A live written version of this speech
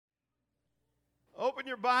Open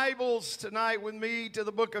your Bibles tonight with me to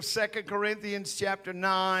the book of 2 Corinthians chapter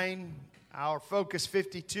 9, our Focus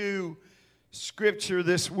 52 scripture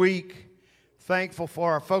this week. Thankful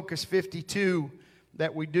for our Focus 52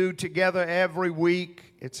 that we do together every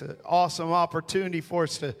week. It's an awesome opportunity for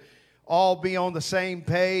us to all be on the same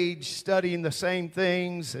page, studying the same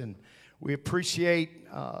things, and we appreciate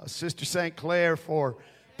Sister St. Clair for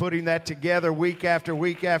putting that together week after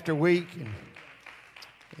week after week. And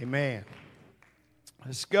amen.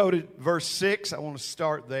 Let's go to verse 6. I want to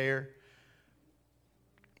start there.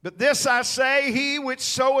 But this I say, he which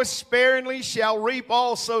soweth sparingly shall reap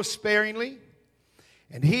also sparingly,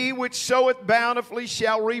 and he which soweth bountifully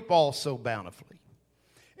shall reap also bountifully.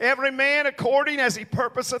 Every man according as he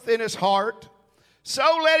purposeth in his heart,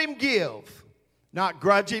 so let him give, not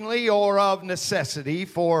grudgingly or of necessity,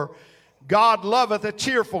 for God loveth a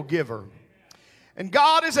cheerful giver. And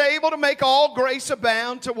God is able to make all grace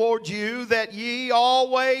abound toward you, that ye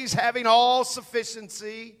always, having all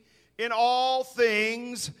sufficiency in all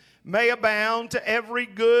things, may abound to every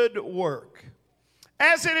good work.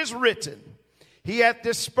 As it is written, he hath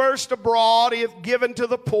dispersed abroad, he hath given to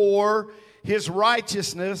the poor, his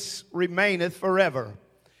righteousness remaineth forever.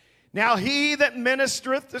 Now he that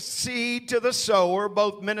ministereth the seed to the sower,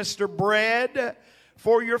 both minister bread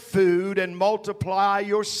for your food, and multiply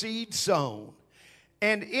your seed sown,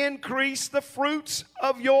 and increase the fruits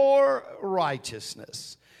of your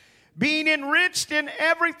righteousness, being enriched in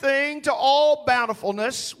everything to all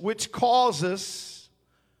bountifulness, which causes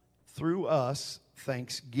through us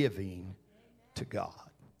thanksgiving to God.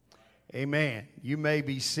 Amen. You may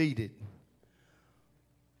be seated.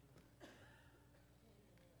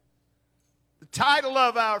 The title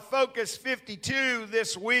of our Focus 52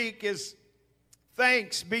 this week is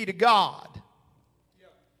Thanks Be to God.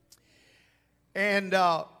 And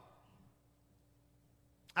our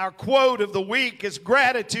quote of the week is,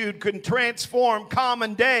 gratitude can transform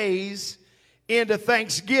common days into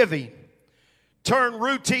thanksgiving, turn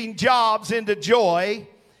routine jobs into joy,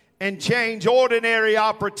 and change ordinary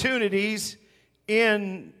opportunities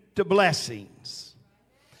into blessings.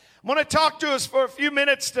 I'm going to talk to us for a few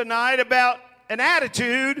minutes tonight about an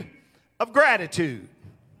attitude of gratitude.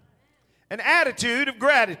 An attitude of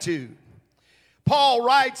gratitude. Paul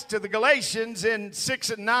writes to the Galatians in 6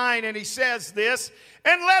 and 9, and he says this,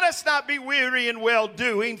 and let us not be weary in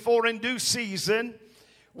well-doing, for in due season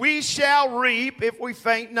we shall reap if we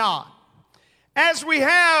faint not. As we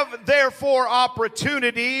have therefore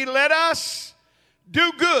opportunity, let us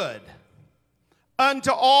do good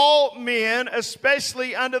unto all men,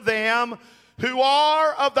 especially unto them who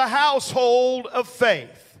are of the household of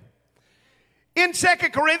faith. In 2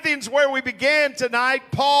 Corinthians, where we began tonight,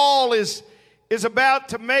 Paul is about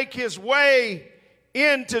to make his way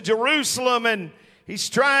into Jerusalem, and he's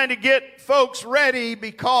trying to get folks ready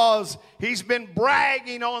because he's been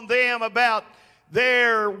bragging on them about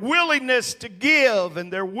their willingness to give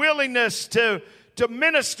and their willingness to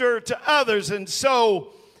minister to others. And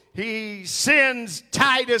so he sends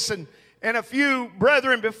Titus and a few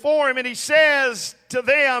brethren before him, and he says to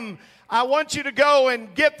them, I want you to go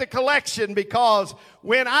and get the collection, because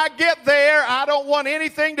when I get there, I don't want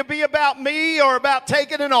anything to be about me or about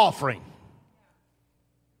taking an offering.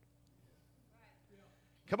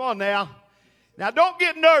 Come on now. Now don't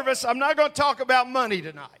get nervous. I'm not going to talk about money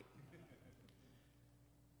tonight.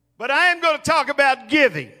 But I am going to talk about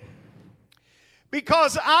giving.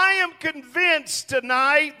 Because I am convinced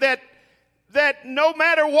tonight that no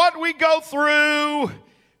matter what we go through,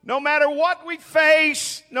 no matter what we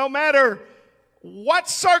face, no matter what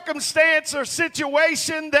circumstance or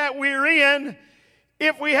situation that we're in,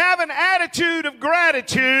 if we have an attitude of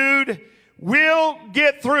gratitude, we'll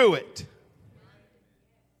get through it.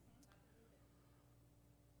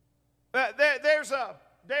 There's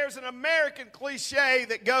an American cliche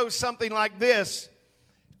that goes something like this: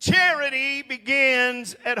 charity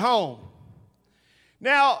begins at home.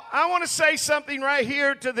 Now, I want to say something right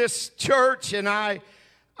here to this church, and I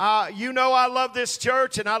love this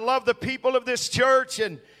church, and I love the people of this church,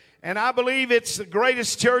 and I believe it's the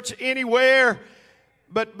greatest church anywhere.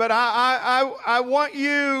 But I want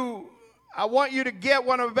you to get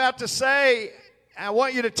what I'm about to say. I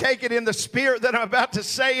want you to take it in the spirit that I'm about to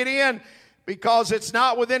say it in, because it's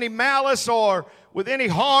not with any malice or with any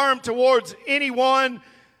harm towards anyone.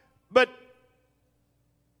 But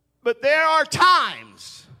there are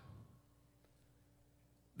times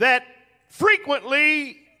that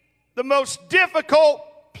frequently the most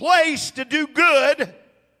difficult place to do good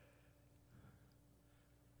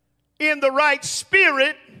in the right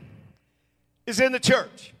spirit is in the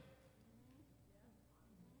church.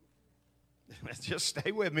 Let's just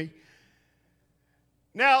stay with me.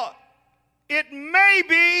 Now, it may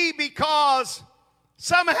be because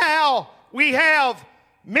somehow we have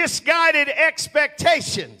misguided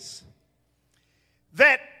expectations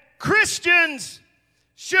that Christians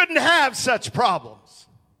shouldn't have such problems.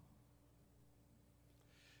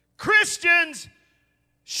 Christians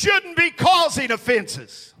shouldn't be causing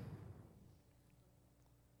offenses.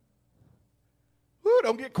 Ooh,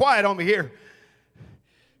 don't get quiet on me here.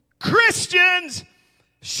 Christians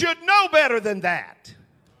should know better than that.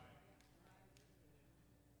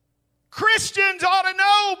 Christians ought to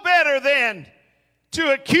know better than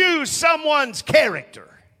to accuse someone's character,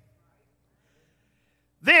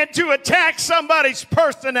 than to attack somebody's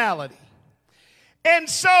personality. And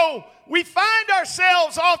so we find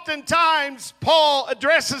ourselves oftentimes, Paul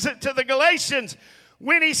addresses it to the Galatians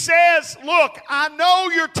when he says, look, I know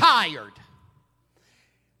you're tired,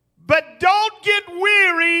 but don't get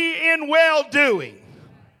weary in well-doing.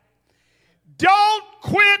 Don't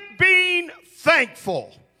quit being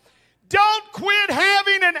thankful. Don't quit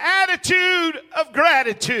having an attitude of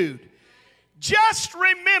gratitude. Just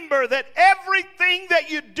remember that everything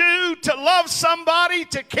that you do to love somebody,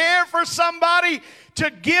 to care for somebody,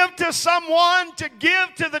 to give to someone, to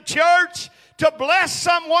give to the church, to bless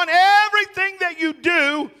someone, everything that you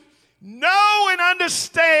do, know and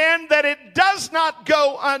understand that it does not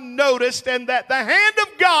go unnoticed, and that the hand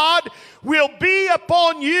of God will be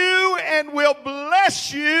upon you and will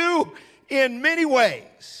bless you in many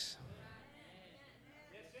ways.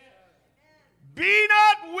 Be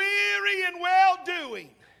not weary in well-doing,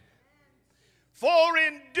 for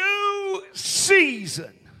in due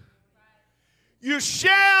season you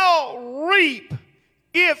shall reap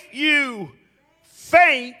if you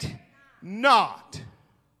faint not.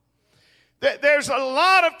 There's a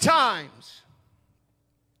lot of times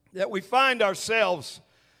that we find ourselves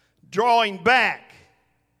drawing back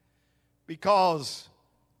because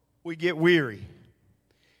we get weary.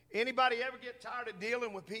 Anybody ever get tired of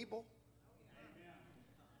dealing with people?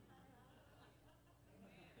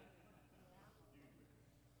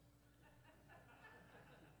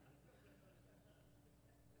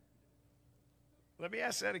 Let me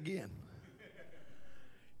ask that again.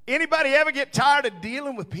 Anybody ever get tired of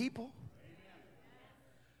dealing with people?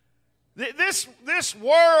 This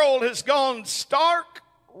world has gone stark,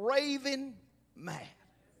 raving mad.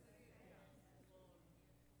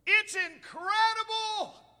 It's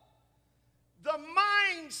incredible the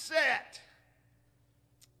mindset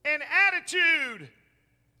and attitude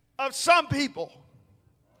of some people.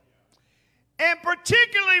 And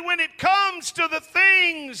particularly when it comes to the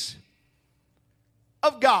things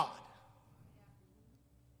of God.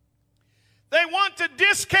 They want to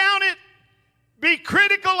discount it, be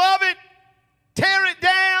critical of it, tear it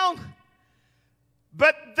down,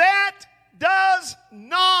 but that does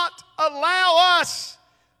not allow us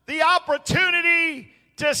the opportunity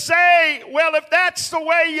to say, well, if that's the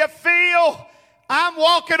way you feel, I'm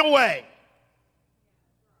walking away.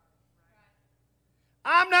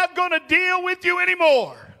 I'm not going to deal with you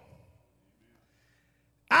anymore.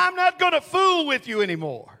 I'm not going to fool with you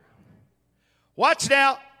anymore. Watch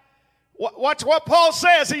now. Watch what Paul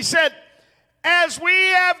says. He said, as we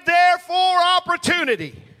have therefore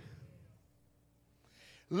opportunity,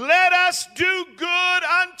 let us do good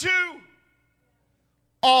unto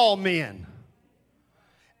all men,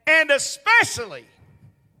 and especially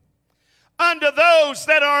unto those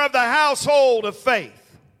that are of the household of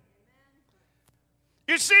faith.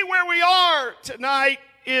 You see, where we are tonight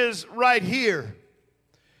is right here.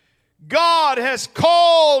 God has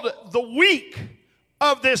called the weak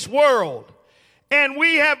of this world, and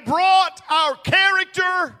we have brought our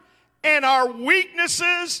character and our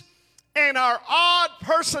weaknesses and our odd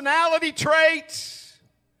personality traits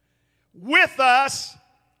with us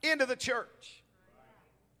into the church.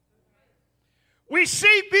 We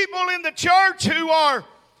see people in the church who are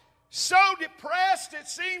so depressed it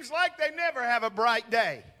seems like they never have a bright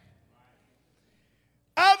day.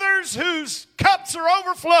 Others whose cups are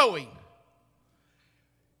overflowing.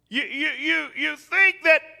 You think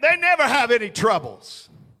that they never have any troubles.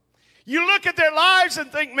 You look at their lives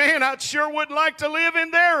and think, man, I sure wouldn't like to live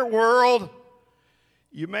in their world.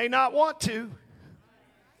 You may not want to.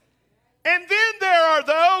 And then there are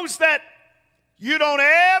those that you don't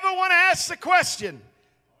ever want to ask the question,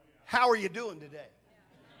 how are you doing today?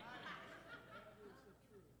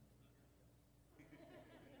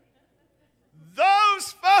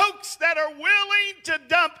 Those folks that are willing to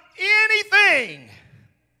dump anything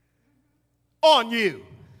on you.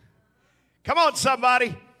 Come on,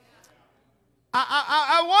 somebody.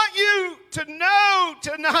 I want you to know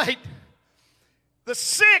tonight, the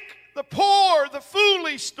sick, the poor, the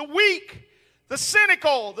foolish, the weak, the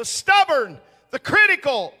cynical, the stubborn, the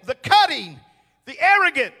critical, the cutting, the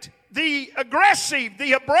arrogant, the aggressive,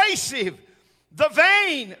 the abrasive, the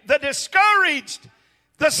vain, the discouraged,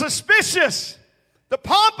 the suspicious, the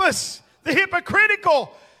pompous, the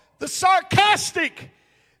hypocritical, the sarcastic.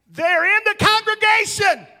 They're in the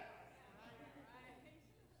congregation.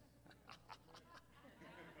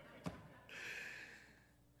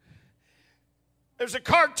 There's a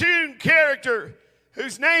cartoon character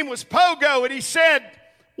whose name was Pogo, and he said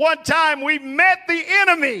one time, "We met the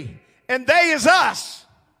enemy, and they is us."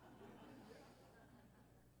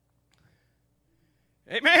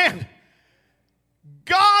 Amen.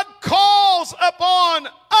 God calls upon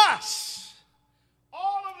us.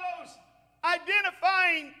 All of those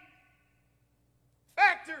identifying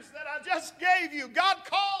factors that I just gave you, God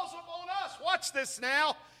calls upon us. Watch this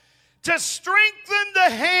now. To strengthen the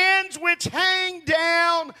hands which hang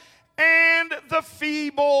down and the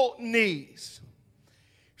feeble knees.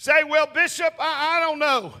 Say, "Well, Bishop, I don't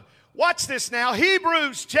know." Watch this now.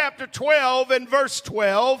 Hebrews chapter 12 and verse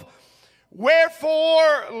 12.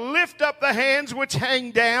 "Wherefore lift up the hands which hang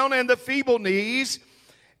down and the feeble knees,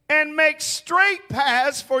 and make straight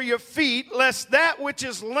paths for your feet, lest that which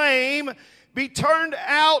is lame be turned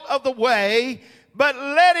out of the way, but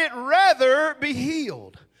let it rather be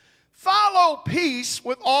healed. Follow peace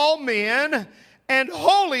with all men and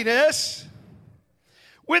holiness,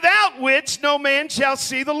 without which no man shall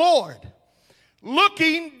see the Lord.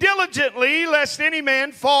 Looking diligently, lest any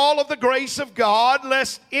man fall of the grace of God,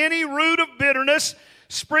 lest any root of bitterness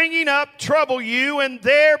springing up trouble you, and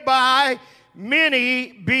thereby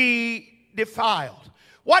many be defiled."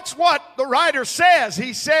 Watch what the writer says.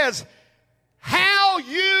 He says, how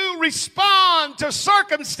you respond to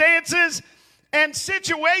circumstances and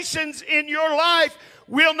situations in your life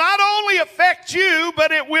will not only affect you,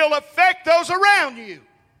 but it will affect those around you.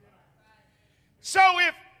 So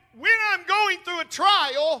when I'm going through a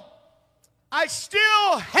trial, I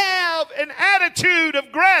still have an attitude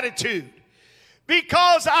of gratitude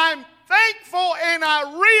because I'm thankful and I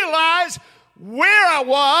realize where I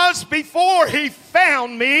was before He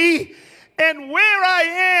found me and where I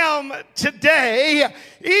am today.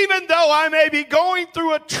 Even though I may be going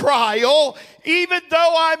through a trial, even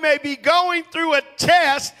though I may be going through a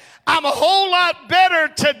test, I'm a whole lot better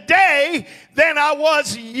today than I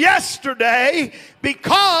was yesterday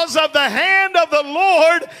because of the hand of the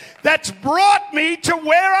Lord that's brought me to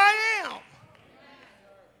where I am.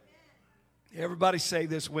 Everybody say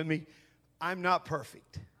this with me. I'm not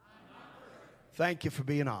perfect. Thank you for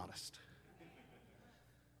being honest.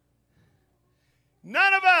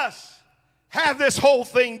 None of us have this whole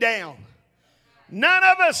thing down. None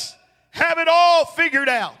of us have it all figured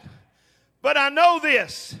out. But I know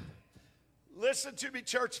this. Listen to me,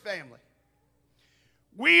 church family.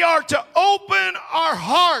 We are to open our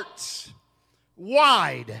hearts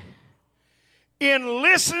wide in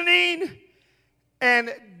listening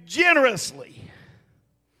and generously.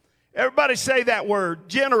 Everybody say that word,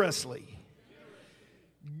 generously.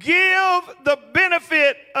 Give the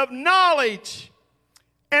benefit of knowledge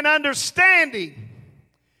and understanding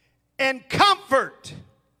and comfort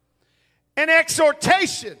and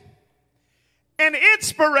exhortation and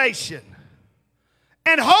inspiration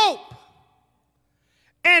and hope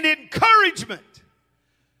and encouragement.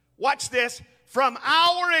 Watch this, from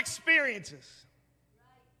our experiences.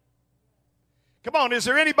 Come on, is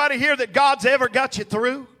there anybody here that God's ever got you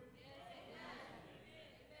through?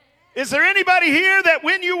 Is there anybody here that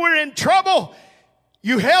when you were in trouble,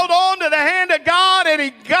 you held on to the hand of God and He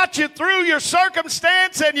got you through your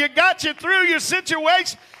circumstance and you got you through your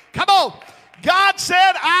situation? Come on. God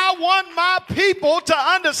said, I want my people to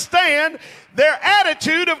understand their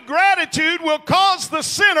attitude of gratitude will cause the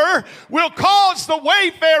sinner, will cause the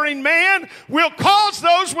wayfaring man, will cause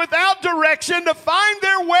those without direction to find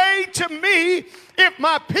their way to me. If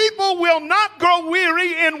my people will not grow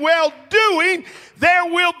weary in well-doing, there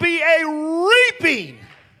will be a reaping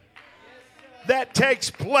that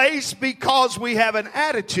takes place because we have an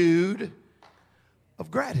attitude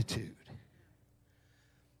of gratitude.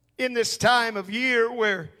 In this time of year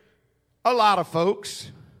where a lot of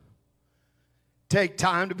folks take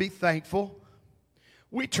time to be thankful,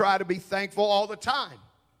 we try to be thankful all the time.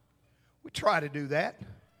 We try to do that.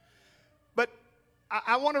 But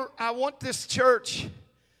I want this church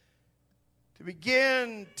to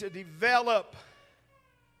begin to develop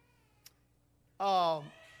a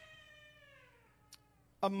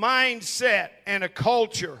mindset and a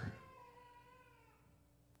culture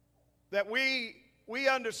that we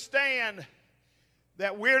understand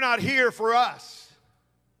that we're not here for us.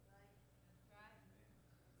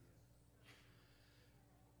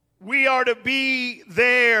 we are to be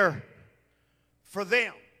there for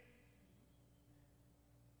them.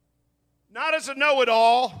 Not as a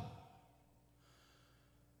know-it-all,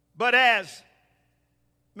 but as,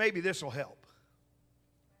 maybe this will help.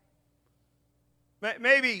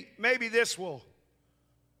 Maybe this will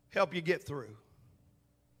help you get through.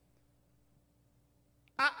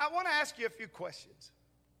 I want to ask you a few questions.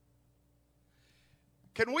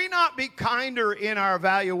 Can we not be kinder in our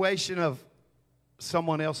evaluation of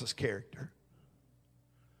someone else's character?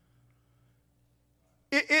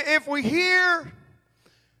 If we hear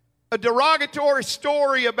a derogatory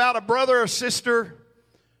story about a brother or sister,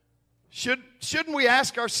 shouldn't we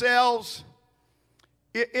ask ourselves,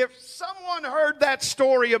 if someone heard that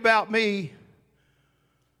story about me,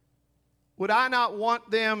 would I not want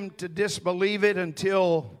them to disbelieve it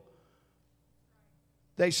until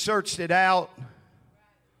they searched it out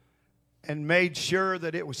and made sure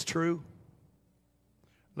that it was true?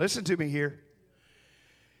 Listen to me here.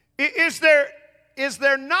 Is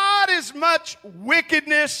there not as much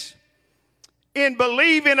wickedness in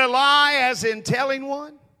believing a lie as in telling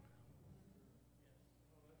one?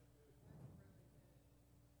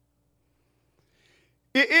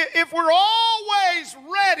 If we're always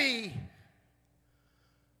ready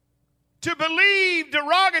to believe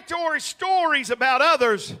derogatory stories about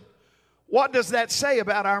others, what does that say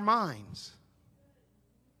about our minds?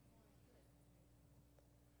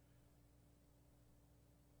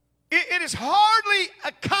 It is hardly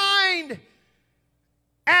a kind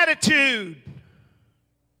attitude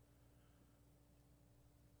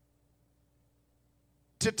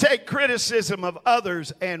to take criticism of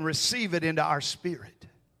others and receive it into our spirit.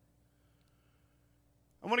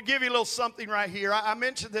 I want to give you a little something right here. I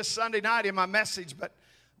mentioned this Sunday night in my message, but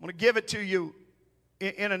I'm going to give it to you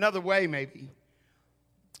in another way maybe.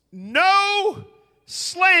 No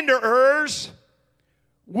slanderers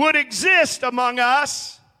would exist among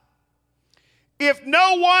us if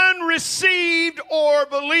no one received or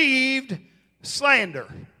believed slander.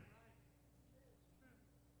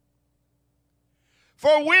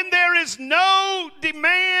 For when there is no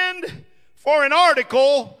demand for an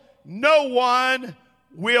article, no one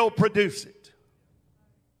will produce it.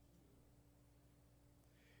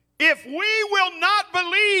 If we will not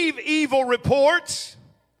believe evil reports,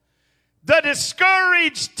 the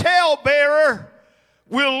discouraged talebearer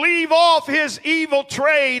will leave off his evil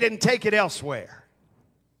trade and take it elsewhere.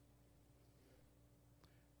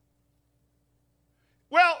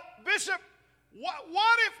 Well, Bishop,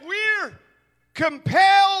 what if we're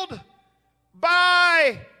compelled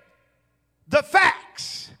by the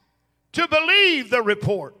facts to believe the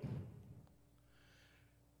report?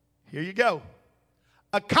 Here you go.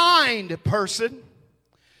 A kind person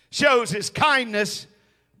shows his kindness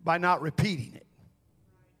by not repeating it.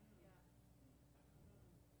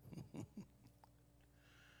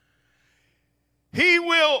 He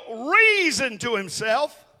will reason to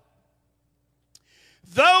himself,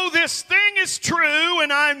 though this thing is true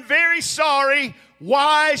and I'm very sorry,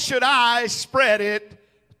 why should I spread it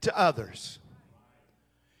to others?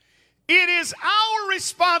 It is our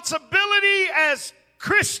responsibility as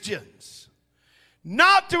Christians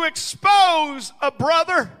not to expose a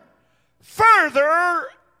brother further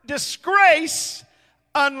disgrace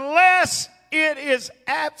unless it is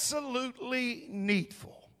absolutely needful.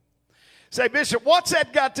 Say, Bishop, what's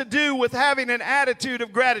that got to do with having an attitude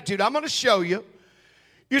of gratitude? I'm going to show you.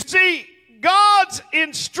 You see, God's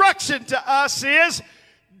instruction to us is,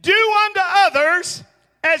 do unto others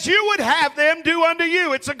as you would have them do unto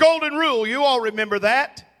you. It's a golden rule. You all remember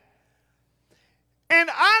that. And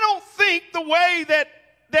I don't think the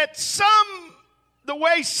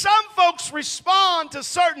way some folks respond to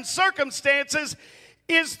certain circumstances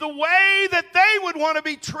is the way that they would want to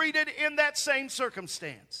be treated in that same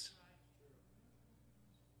circumstance.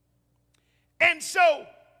 And so,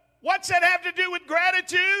 what's that have to do with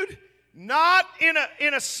gratitude? Not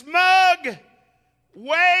in a smug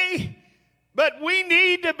way, but we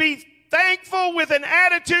need to be thankful with an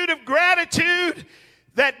attitude of gratitude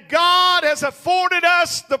that God has afforded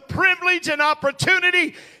us the privilege and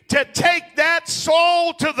opportunity to take that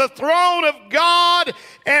soul to the throne of God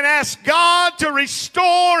and ask God to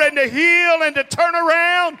restore and to heal and to turn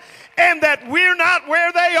around, and that we're not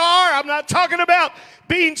where they are. I'm not talking about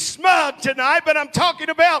being smug tonight, but I'm talking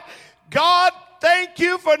about, God, thank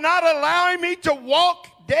you for not allowing me to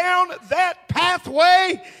walk down that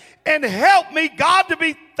pathway, and help me, God, to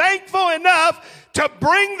be thankful enough to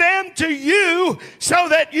bring them to you so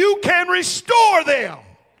that you can restore them.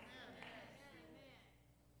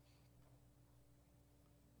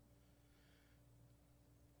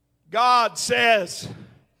 God says,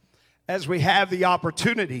 as we have the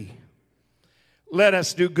opportunity, let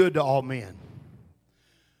us do good to all men.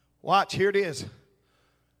 Watch, here it is.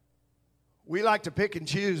 We like to pick and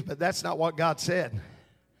choose, but that's not what God said.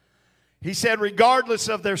 He said, regardless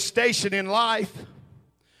of their station in life,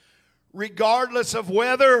 regardless of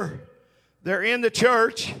whether they're in the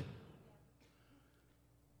church,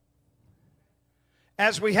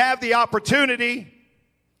 as we have the opportunity,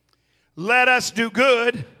 let us do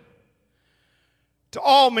good to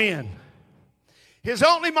all men. His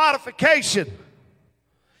only modification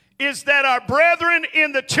is that our brethren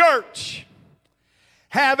in the church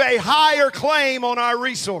have a higher claim on our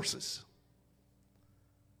resources.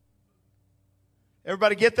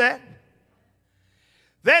 Everybody get that?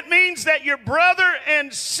 That means that your brother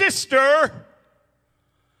and sister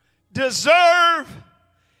deserve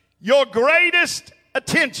your greatest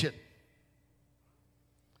attention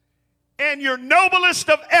and your noblest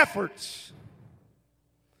of efforts.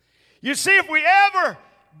 You see, if we ever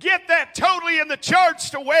get that totally in the church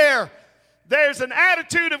to where there's an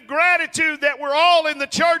attitude of gratitude that we're all in the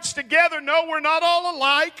church together. No, we're not all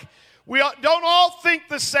alike. We don't all think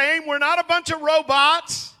the same. We're not a bunch of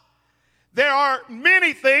robots. There are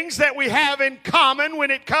many things that we have in common when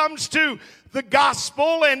it comes to the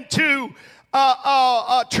gospel and to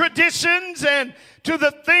traditions and to the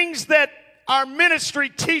things that our ministry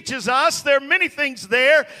teaches us. There are many things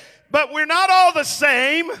there, but we're not all the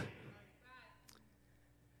same.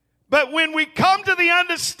 But when we come to the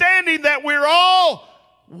understanding that we're all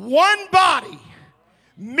one body,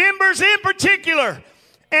 members in particular,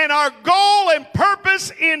 and our goal and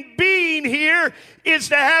purpose in being here is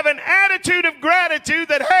to have an attitude of gratitude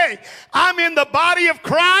that, hey, I'm in the body of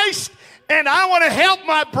Christ and I want to help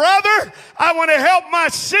my brother. I want to help my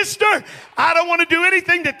sister. I don't want to do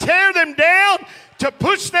anything to tear them down, to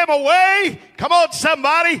push them away. Come on,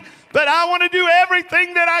 somebody. But I want to do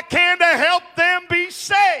everything that I can to help them be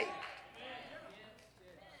saved.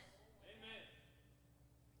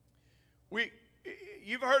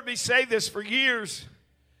 You've heard me say this for years.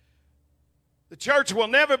 The church will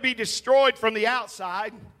never be destroyed from the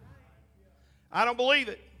outside. I don't believe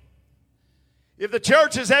it. If the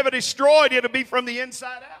church is ever destroyed, it'll be from the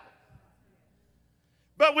inside out.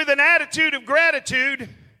 But with an attitude of gratitude,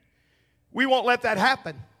 we won't let that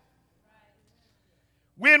happen.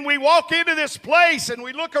 When we walk into this place and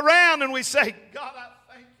we look around and we say, God,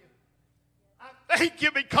 I thank you. I thank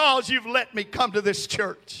you because you've let me come to this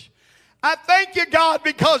church. I thank you, God,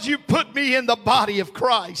 because you put me in the body of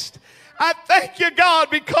Christ. I thank you,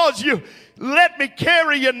 God, because you let me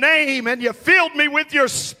carry your name and you filled me with your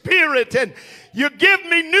spirit and you give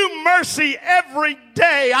me new mercy every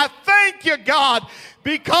day. I thank you, God,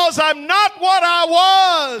 because I'm not what I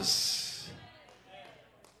was.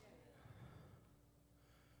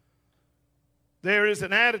 There is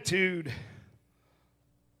an attitude.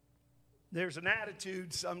 There's an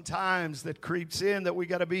attitude sometimes that creeps in that we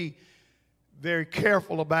got to be very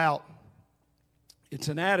careful about. It's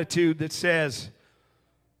an attitude that says,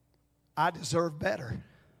 I deserve better.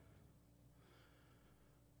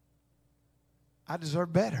 I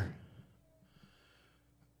deserve better.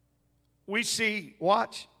 We see,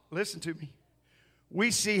 watch, listen to me.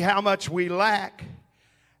 We see how much we lack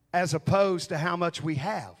as opposed to how much we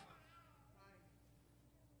have.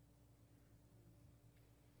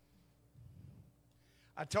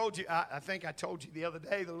 I told you, I think I told you the other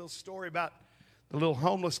day the little story about the little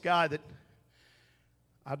homeless guy that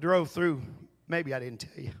I drove through. Maybe I didn't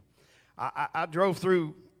tell you. I drove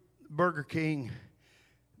through Burger King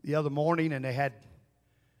the other morning and they had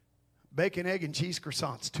bacon, egg, and cheese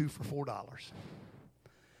croissants, 2 for $4.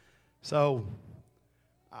 So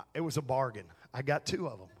it was a bargain. I got 2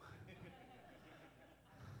 of them.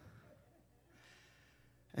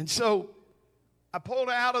 And so I pulled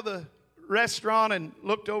out of the restaurant and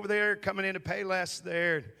looked over there, coming in to pay less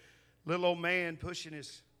there. Little old man pushing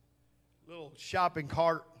his little shopping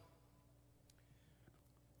cart.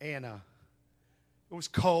 And it was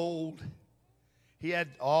cold. He had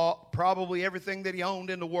probably everything that he owned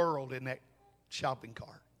in the world in that shopping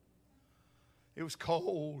cart. It was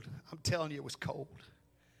cold. I'm telling you, it was cold.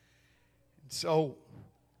 And so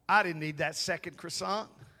I didn't need that second croissant.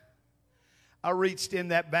 I reached in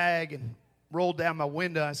that bag and rolled down my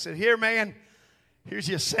window. I said, here, man, here's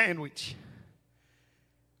your sandwich.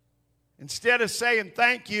 Instead of saying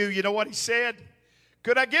thank you, you know what he said?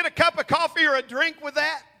 Could I get a cup of coffee or a drink with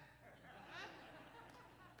that?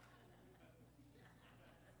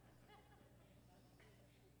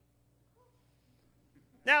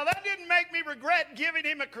 Now, that didn't make me regret giving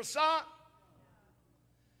him a croissant.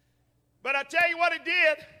 But I tell you what it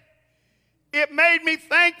did. It made me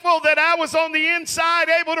thankful that I was on the inside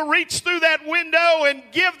able to reach through that window and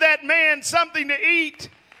give that man something to eat.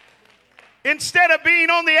 Instead of being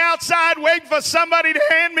on the outside waiting for somebody to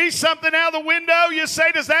hand me something out of the window, you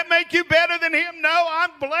say, does that make you better than him? No, I'm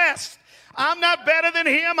blessed. I'm not better than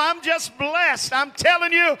him. I'm just blessed. I'm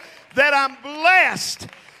telling you that I'm blessed.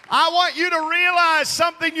 I want you to realize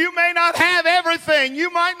something. You may not have everything.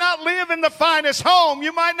 You might not live in the finest home.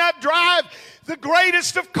 You might not drive the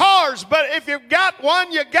greatest of cars, but if you've got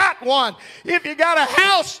one, you got one. If you got a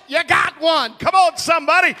house, you got one. Come on,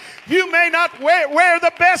 somebody. You may not wear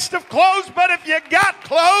the best of clothes, but if you got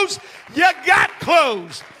clothes, you got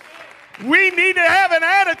clothes. We need to have an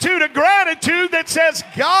attitude of gratitude that says,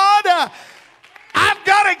 God, I've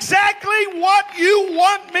got exactly what you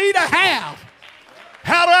want me to have.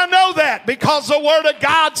 How do I know that? Because the Word of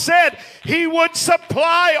God said He would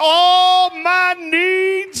supply all my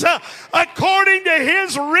needs according to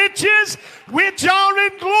His riches which are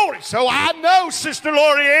in glory. So I know, Sister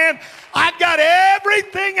Lorianne, I've got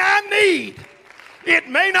everything I need. It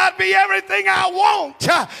may not be everything I want,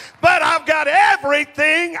 but I've got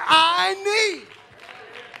everything I need.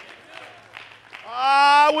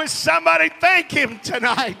 I wish somebody thank Him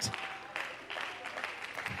tonight.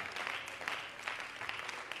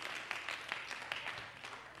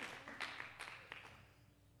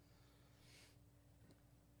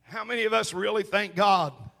 How many of us really thank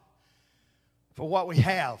God for what we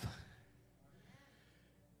have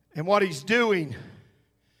and what He's doing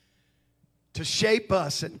to shape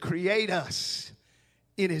us and create us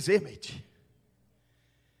in His image?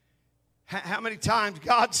 How many times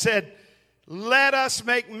God said, let us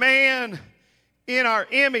make man in our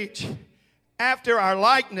image after our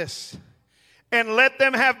likeness, and let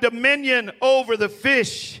them have dominion over the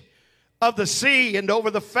fish of the sea and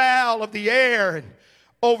over the fowl of the air and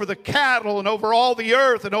over the cattle and over all the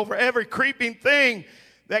earth and over every creeping thing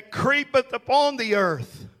that creepeth upon the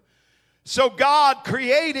earth. So God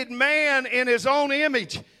created man in His own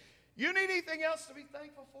image. You need anything else to be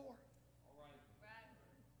thankful for?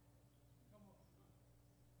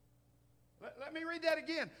 Let me read that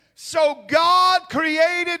again. So God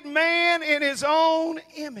created man in His own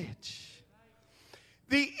image.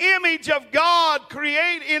 The image of God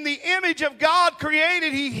in the image of God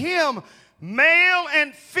created He him. Male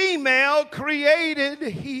and female created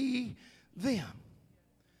He them.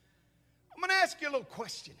 I'm going to ask you a little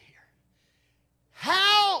question here.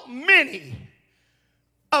 How many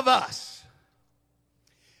of us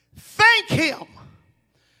thank Him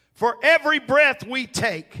for every breath we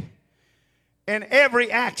take and every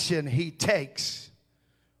action He takes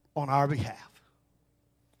on our behalf?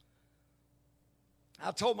 I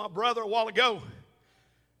told my brother a while ago,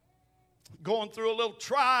 going through a little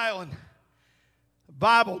trial, and the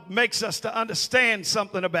Bible makes us to understand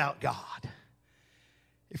something about God.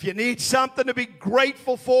 If you need something to be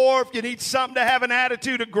grateful for, if you need something to have an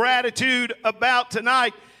attitude of gratitude about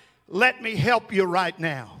tonight, let me help you right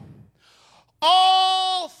now.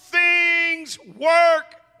 All things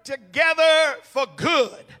work together for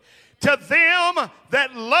good to them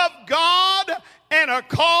that love God and are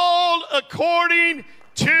called according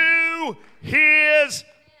to His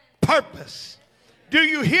purpose. Do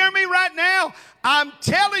you hear me right now? I'm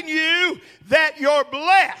telling you that you're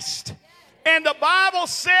blessed. And the Bible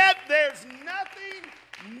said there's nothing,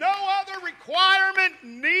 no other requirement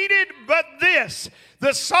needed but this.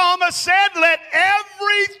 The psalmist said, let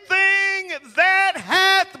everything that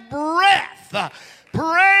hath breath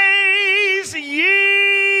praise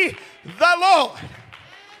ye the Lord.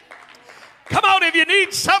 Come on, if you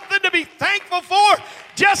need something to be thankful for,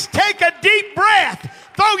 just take a deep breath.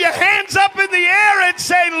 Throw your hands up in the air and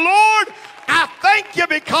say, Lord, I thank you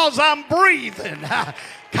because I'm breathing.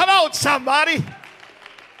 Come on, somebody.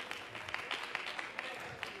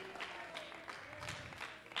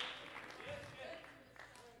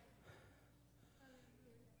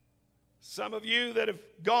 Some of you that have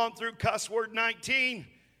gone through cuss word 19,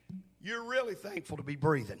 you're really thankful to be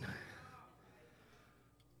breathing.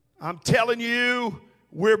 I'm telling you,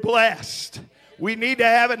 we're blessed. We need to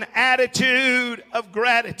have an attitude of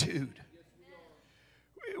gratitude.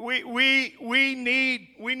 We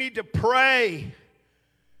need to pray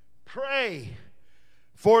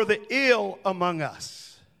for the ill among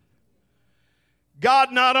us.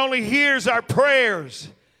 God not only hears our prayers,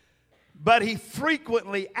 but He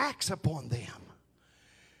frequently acts upon them,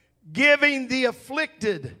 giving the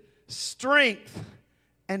afflicted strength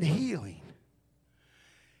and healing.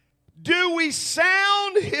 Do we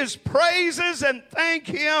sound His praises and thank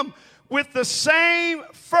Him with the same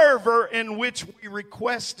fervor in which we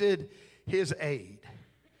requested His aid?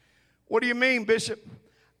 What do you mean, Bishop?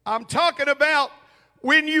 I'm talking about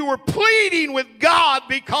when you were pleading with God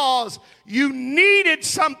because you needed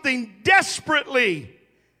something desperately,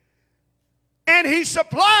 and He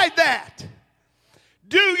supplied that.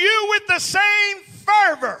 Do you, with the same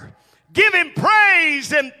fervor, give Him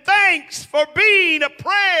praise and thanks for being a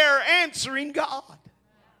prayer-answering God?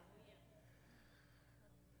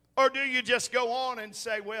 Or do you just go on and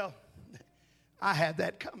say, well, I had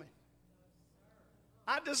that coming.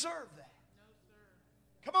 I deserve that.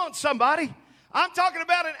 Come on, somebody. I'm talking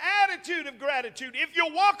about an attitude of gratitude. If you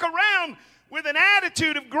walk around with an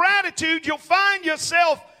attitude of gratitude, you'll find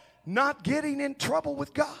yourself not getting in trouble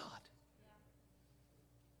with God.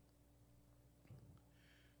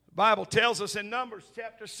 The Bible tells us in Numbers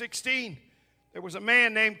chapter 16, there was a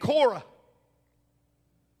man named Korah.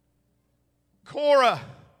 Korah,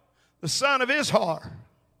 the son of Izhar,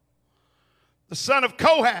 the son of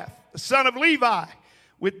Kohath, the son of Levi,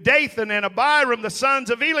 with Dathan and Abiram, the sons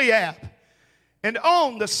of Eliab, and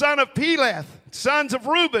On, the son of Peleth, sons of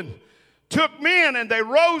Reuben, took men and they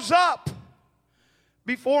rose up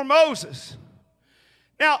before Moses.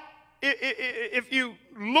 Now, if you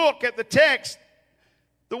look at the text,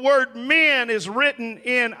 the word men is written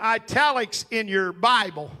in italics in your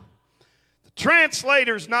Bible. The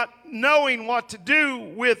translators, not knowing what to do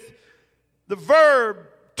with the verb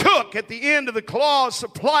took at the end of the clause,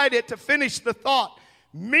 supplied it to finish the thought.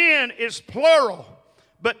 Men is plural,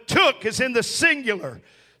 but took is in the singular.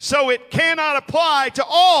 So it cannot apply to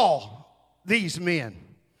all these men.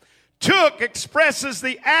 Took expresses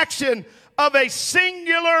the action of a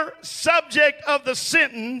singular subject of the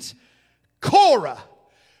sentence, Korah.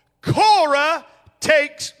 Korah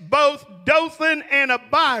takes both Dothan and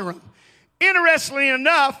Abiram. Interestingly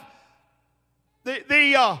enough,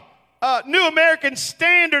 the New American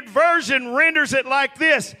Standard Version renders it like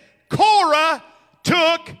this: Korah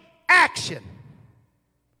took action.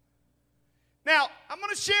 Now, I'm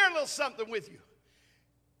going to share a little something with you.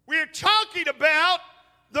 We're talking about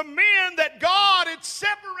the men that God had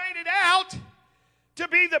separated out to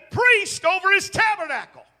be the priest over His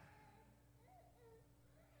tabernacle.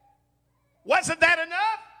 Wasn't that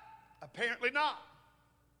enough? Apparently not.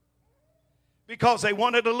 Because they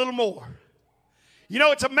wanted a little more. You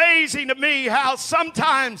know, it's amazing to me how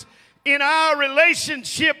sometimes in our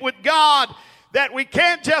relationship with God that we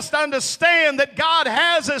can't just understand that God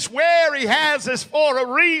has us where He has us for a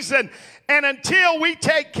reason. And until we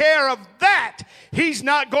take care of that, He's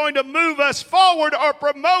not going to move us forward or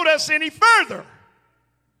promote us any further.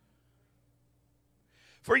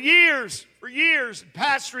 For years,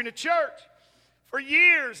 pastoring a church, for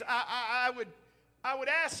years, I would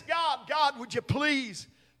ask God, would you please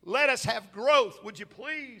let us have growth? Would you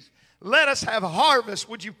please let us have harvest?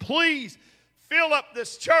 Would you please fill up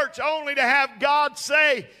this church? Only to have God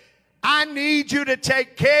say, I need you to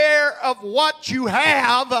take care of what you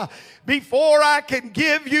have before I can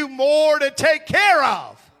give you more to take care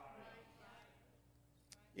of.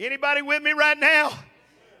 Anybody with me right now?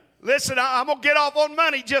 Listen, I'm going to get off on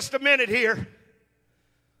money just a minute here.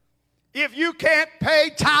 If you can't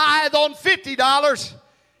pay tithe on $50,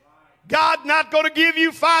 God's not going to give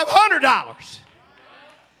you $500.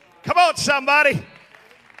 Come on, somebody.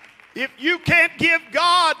 If you can't give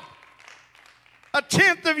God a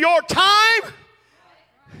tenth of your time,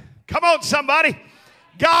 come on, somebody,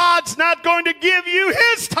 God's not going to give you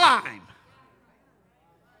His time.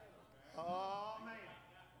 Oh, man.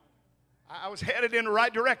 I was headed in the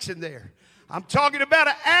right direction there. I'm talking about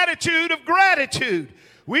an attitude of gratitude.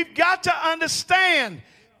 We've got to understand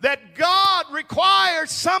that God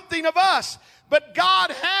requires something of us, but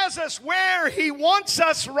God has us where He wants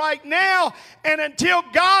us right now, and until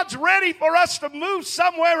God's ready for us to move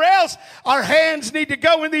somewhere else, our hands need to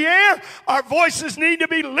go in the air, our voices need to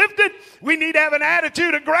be lifted, we need to have an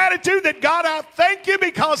attitude of gratitude that God, I thank you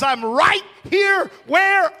because I'm right here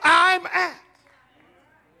where I'm at.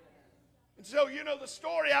 And so, you know the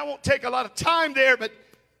story, I won't take a lot of time there, but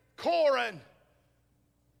Korah and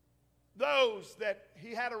those that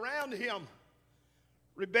he had around him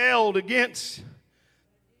rebelled against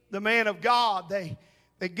the man of God.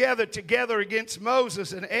 They gathered together against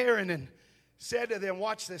Moses and Aaron and said to them,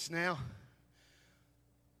 watch this now.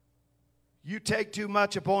 You take too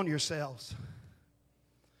much upon yourselves.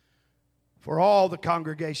 For all the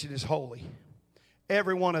congregation is holy,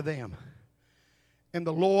 every one of them, and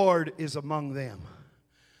the Lord is among them.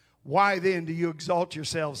 Why then do you exalt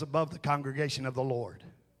yourselves above the congregation of the Lord?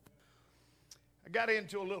 I got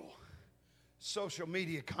into a little social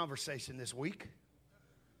media conversation this week.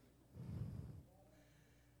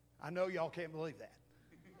 I know y'all can't believe that.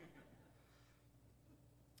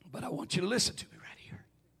 But I want you to listen to me right here.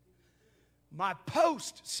 My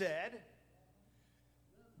post said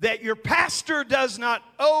that your pastor does not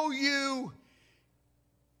owe you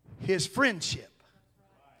his friendship.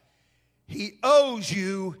 He owes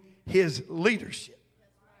you his leadership.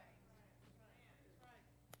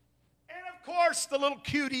 And of course, the little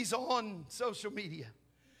cuties on social media.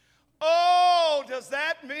 Oh, does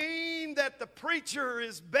that mean that the preacher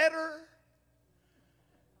is better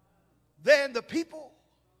than the people?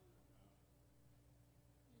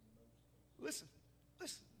 Listen.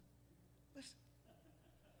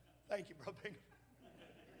 Thank you, Brother Bingham.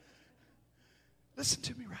 Listen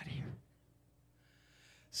to me right here.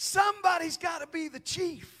 Somebody's got to be the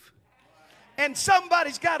chief, and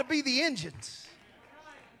somebody's got to be the engines.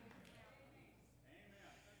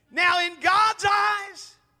 Now, in God's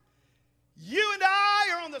eyes, you and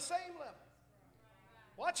I are on the same level.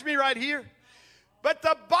 Watch me right here. But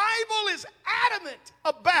the Bible is adamant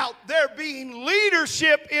about there being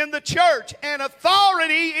leadership in the church and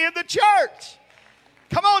authority in the church.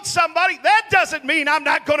 Come on, somebody. That doesn't mean I'm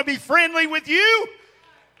not going to be friendly with you.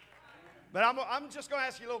 But I'm just going to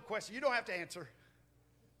ask you a little question. You don't have to answer.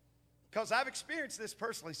 Because I've experienced this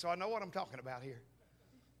personally, so I know what I'm talking about here.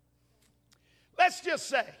 Let's just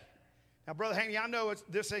say, now, Brother Haney, I know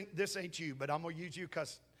this ain't you, but I'm going to use you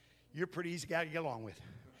because you're a pretty easy guy to get along with.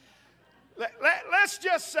 Let's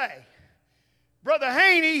just say Brother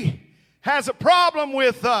Haney has a problem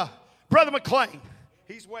with Brother McLean.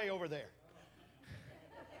 He's way over there.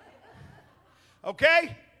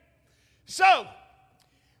 Okay? So,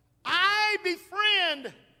 I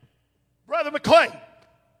befriend Brother McLean.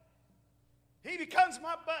 He becomes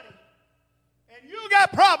my buddy. And you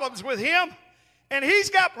got problems with him, and he's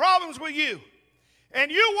got problems with you. And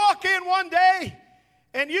you walk in one day,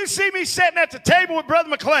 and you see me sitting at the table with Brother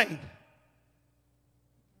McLean.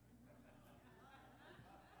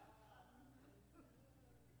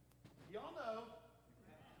 Y'all know.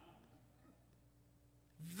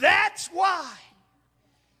 That's why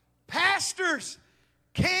pastors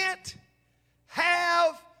can't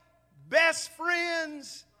have best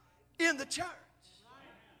friends in the church.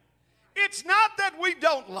 It's not that we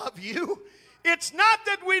don't love you. It's not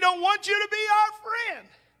that we don't want you to be our friend.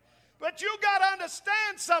 But you got to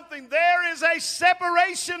understand something. There is a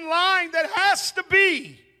separation line that has to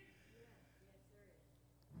be.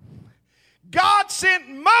 God sent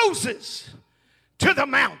Moses to the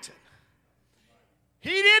mountain. He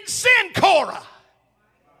didn't send Korah.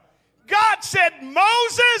 God said,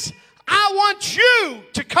 Moses, I want you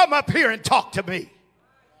to come up here and talk to me.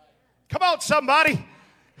 Come on, somebody.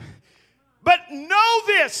 But know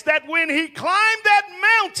this, that when he climbed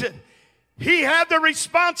that mountain, he had the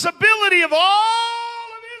responsibility of all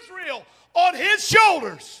of Israel on his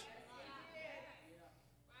shoulders.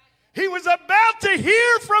 He was about to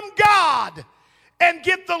hear from God and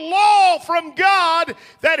get the law from God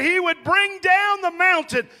that he would bring down the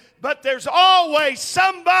mountain. But there's always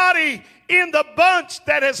somebody in the bunch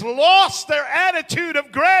that has lost their attitude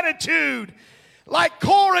of gratitude. Like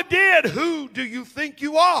Korah did. Who do you think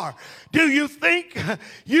you are? Do you think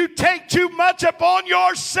you take too much upon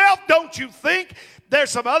yourself? Don't you think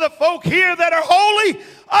there's some other folk here that are holy?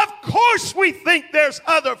 Of course we think there's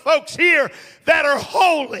other folks here that are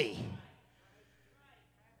holy.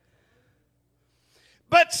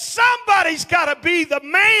 But somebody's got to be the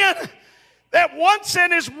man that wants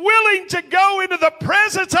and is willing to go into the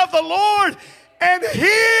presence of the Lord and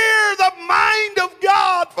hear the mind of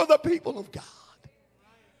God for the people of God.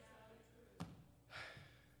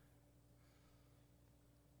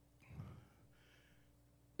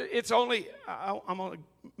 It's only, I'm going to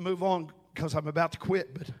move on because I'm about to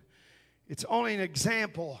quit, but it's only an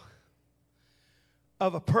example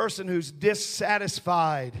of a person who's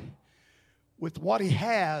dissatisfied with what he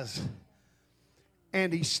has,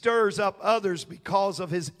 and he stirs up others because of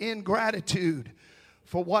his ingratitude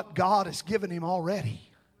for what God has given him already.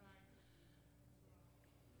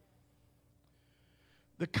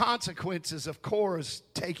 The consequences of Korah's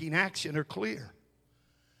taking action are clear.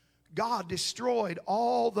 God destroyed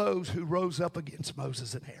all those who rose up against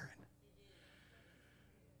Moses and Aaron.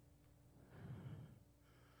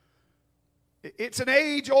 It's an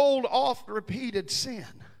age-old, oft-repeated sin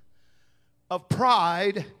of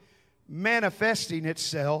pride manifesting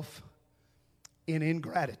itself in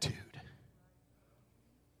ingratitude.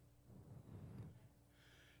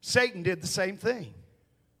 Satan did the same thing.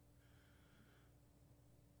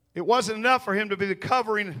 It wasn't enough for him to be the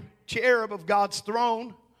covering cherub of God's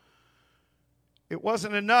throne. It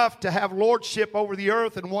wasn't enough to have lordship over the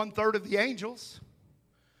earth and 1/3 of the angels.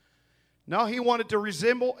 No, he wanted to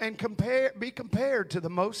resemble and be compared to the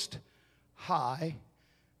Most High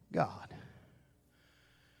God.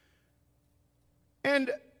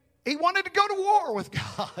 And he wanted to go to war with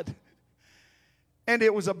God. And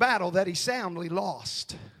it was a battle that he soundly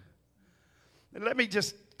lost. And let me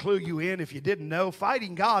just clue you in, if you didn't know,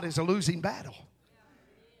 fighting God is a losing battle.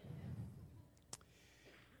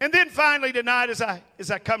 And then finally tonight, as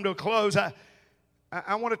I come to a close,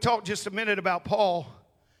 I want to talk just a minute about Paul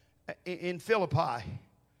in Philippi.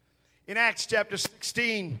 In Acts chapter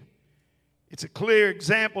 16, it's a clear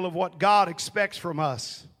example of what God expects from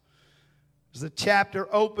us. As the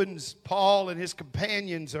chapter opens, Paul and his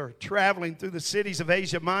companions are traveling through the cities of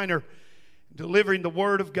Asia Minor, delivering the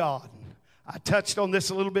word of God. I touched on this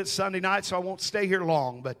a little bit Sunday night, so I won't stay here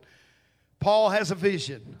long, but Paul has a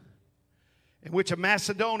vision in which a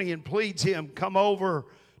Macedonian pleads him, come over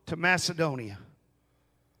to Macedonia.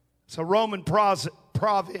 It's a Roman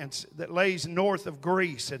province that lays north of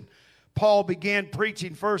Greece, and Paul began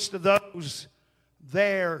preaching first to those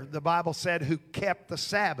there, the Bible said, who kept the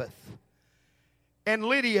Sabbath. And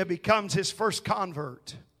Lydia becomes his first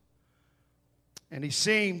convert. And he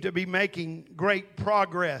seemed to be making great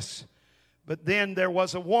progress. But then there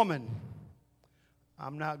was a woman.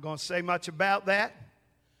 I'm not going to say much about that.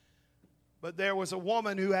 But there was a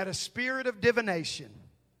woman who had a spirit of divination.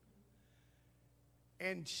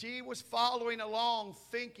 And she was following along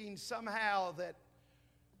thinking somehow that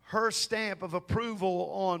her stamp of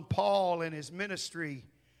approval on Paul and his ministry,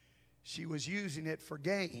 she was using it for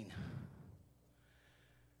gain.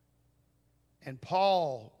 And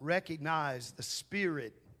Paul recognized the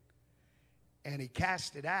spirit and he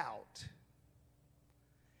cast it out.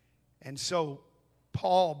 And so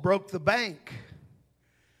Paul broke the bank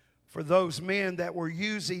for those men that were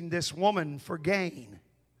using this woman for gain.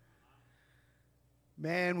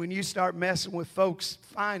 Man, when you start messing with folks'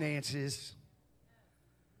 finances,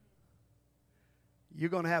 you're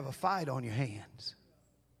going to have a fight on your hands.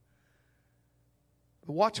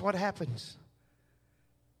 But watch what happens.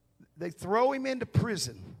 They throw him into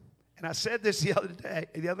prison. And I said this the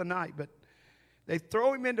other night, but they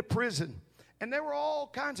throw him into prison. And there were all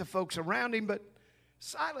kinds of folks around him, but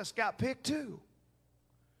Silas got picked too.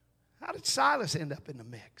 How did Silas end up in the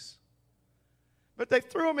mix? But they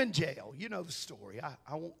threw him in jail. You know the story.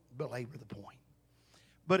 I won't belabor the point.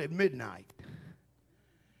 But at midnight,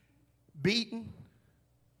 beaten,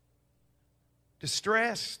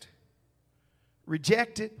 distressed,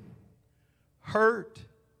 rejected, hurt,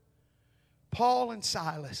 Paul and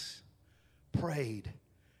Silas prayed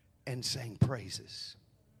and sang praises.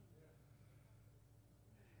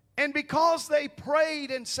 And because they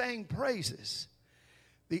prayed and sang praises,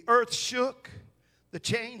 the earth shook, the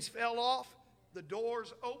chains fell off, the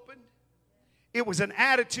doors opened. It was an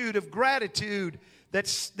attitude of gratitude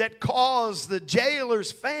that caused the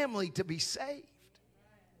jailer's family to be saved.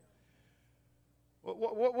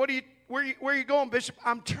 Where are you going, Bishop?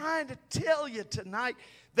 I'm trying to tell you tonight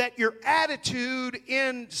that your attitude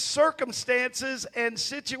in circumstances and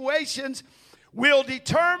situations will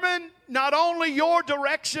determine not only your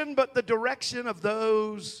direction, but the direction of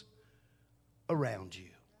those around you.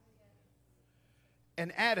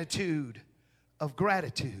 An attitude of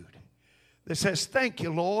gratitude that says, thank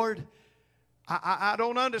you, Lord. I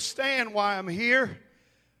don't understand why I'm here,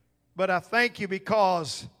 but I thank you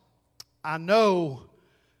because I know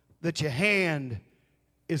that your hand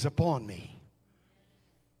is upon me.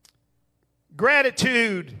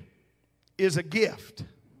 Gratitude is a gift.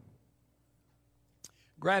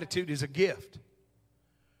 Gratitude is a gift.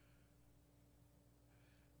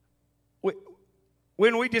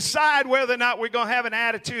 When we decide whether or not we're going to have an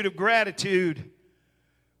attitude of gratitude,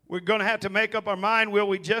 we're going to have to make up our mind, will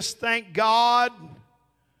we just thank God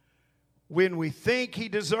when we think He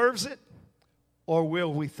deserves it, or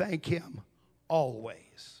will we thank Him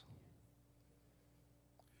always?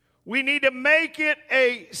 We need to make it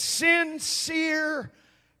a sincere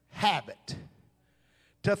habit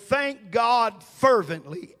to thank God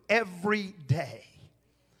fervently every day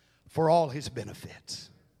for all His benefits.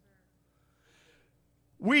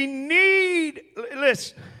 We need,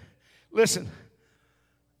 listen.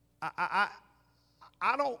 I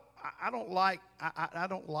don't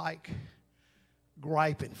like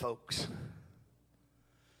griping folks.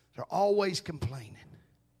 They're always complaining.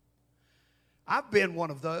 I've been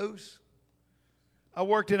one of those. I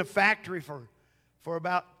worked in a factory for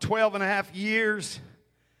about 12 and a half years.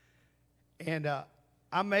 And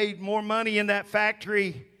I made more money in that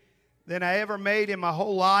factory than I ever made in my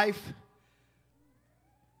whole life.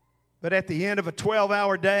 But at the end of a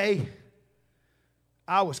 12-hour day,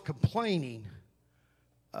 I was complaining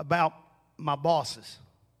about my bosses.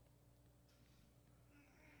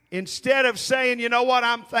 Instead of saying, you know what,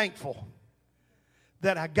 I'm thankful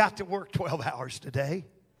that I got to work 12 hours today,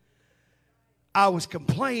 I was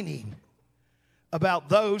complaining about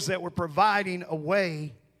those that were providing a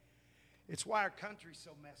way. It's why our country's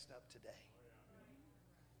so messed up today.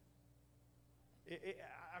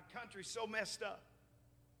 Our country's so messed up.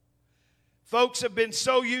 Folks have been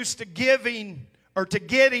so used to giving or to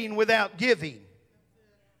getting without giving.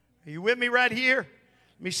 Are you with me right here?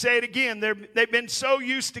 Let me say it again. They've been so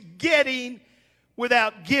used to getting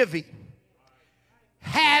without giving.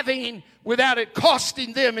 Having without it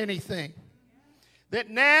costing them anything. That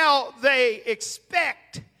now they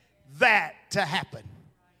expect that to happen.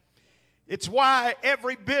 It's why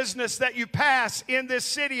every business that you pass in this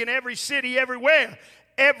city and every city everywhere,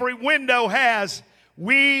 every window has,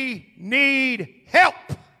 we need help.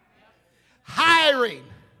 Hiring.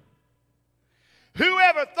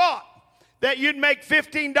 Whoever thought that you'd make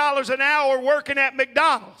 $15 an hour working at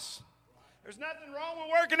McDonald's? There's nothing wrong with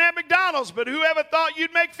working at McDonald's, but whoever thought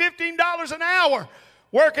you'd make $15 an hour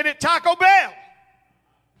working at Taco Bell?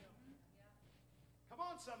 Come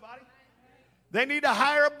on, somebody. They need to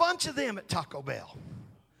hire a bunch of them at Taco Bell.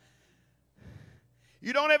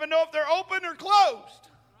 You don't even know if they're open or closed.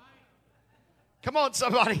 Come on,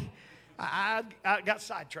 somebody. I got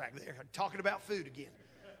sidetracked there. I'm talking about food again.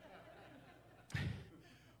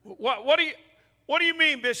 What do you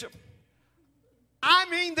mean, Bishop? I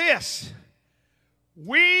mean this.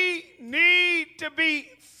 We need to be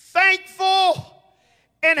thankful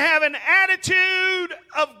and have an attitude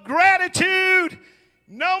of gratitude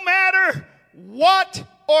no matter what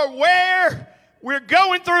or where we're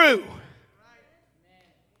going through.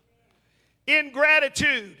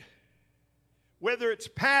 Ingratitude, whether it's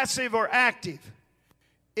passive or active,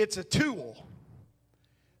 it's a tool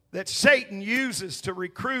that Satan uses to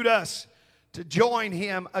recruit us to join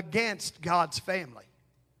him against God's family.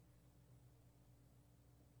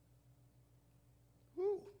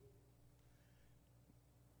 Woo.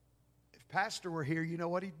 If Pastor were here, you know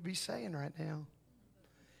what he'd be saying right now.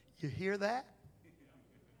 You hear that?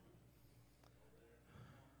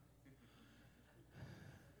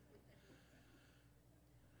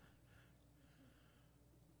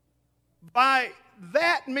 By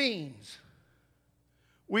that means,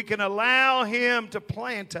 we can allow him to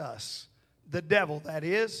plant us, the devil that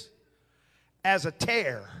is, as a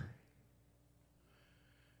tare.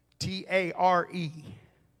 T-A-R-E.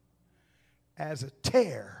 As a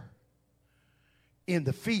tare in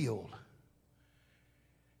the field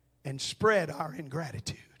and spread our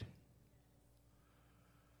ingratitude.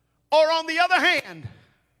 Or on the other hand,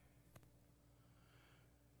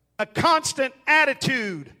 a constant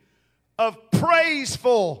attitude of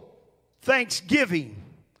praiseful thanksgiving,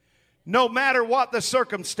 no matter what the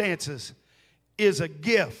circumstances, is a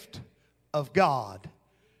gift of God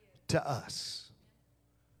to us.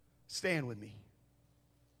 Stand with me.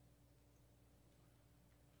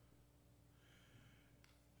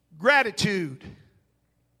 Gratitude.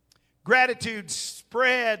 Gratitude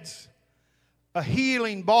spreads a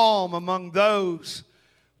healing balm among those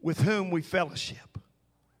with whom we fellowship.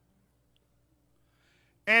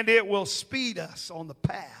 And it will speed us on the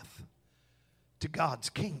path to God's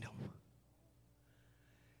kingdom.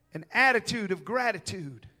 An attitude of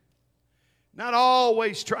gratitude. Not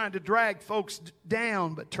always trying to drag folks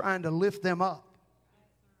down, but trying to lift them up.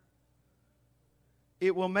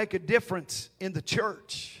 It will make a difference in the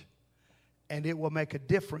church, and it will make a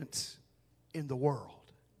difference in the world.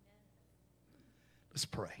 Let's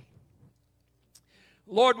pray.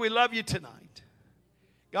 Lord, we love you tonight.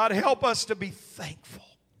 God, help us to be thankful.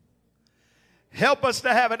 Help us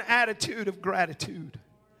to have an attitude of gratitude.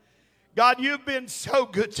 God, you've been so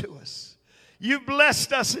good to us. You've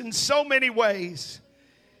blessed us in so many ways.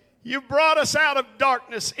 You brought us out of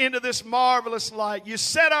darkness into this marvelous light. You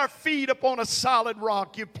set our feet upon a solid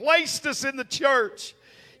rock. You placed us in the church.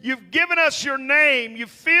 You've given us your name. You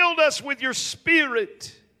filled us with your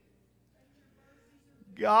spirit.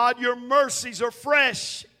 God, your mercies are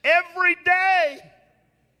fresh every day.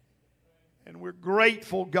 And we're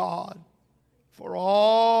grateful, God, for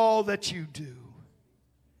all that you do.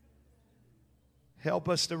 Help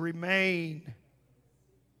us to remain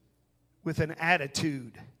with an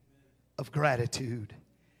attitude of gratitude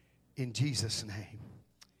in Jesus' name.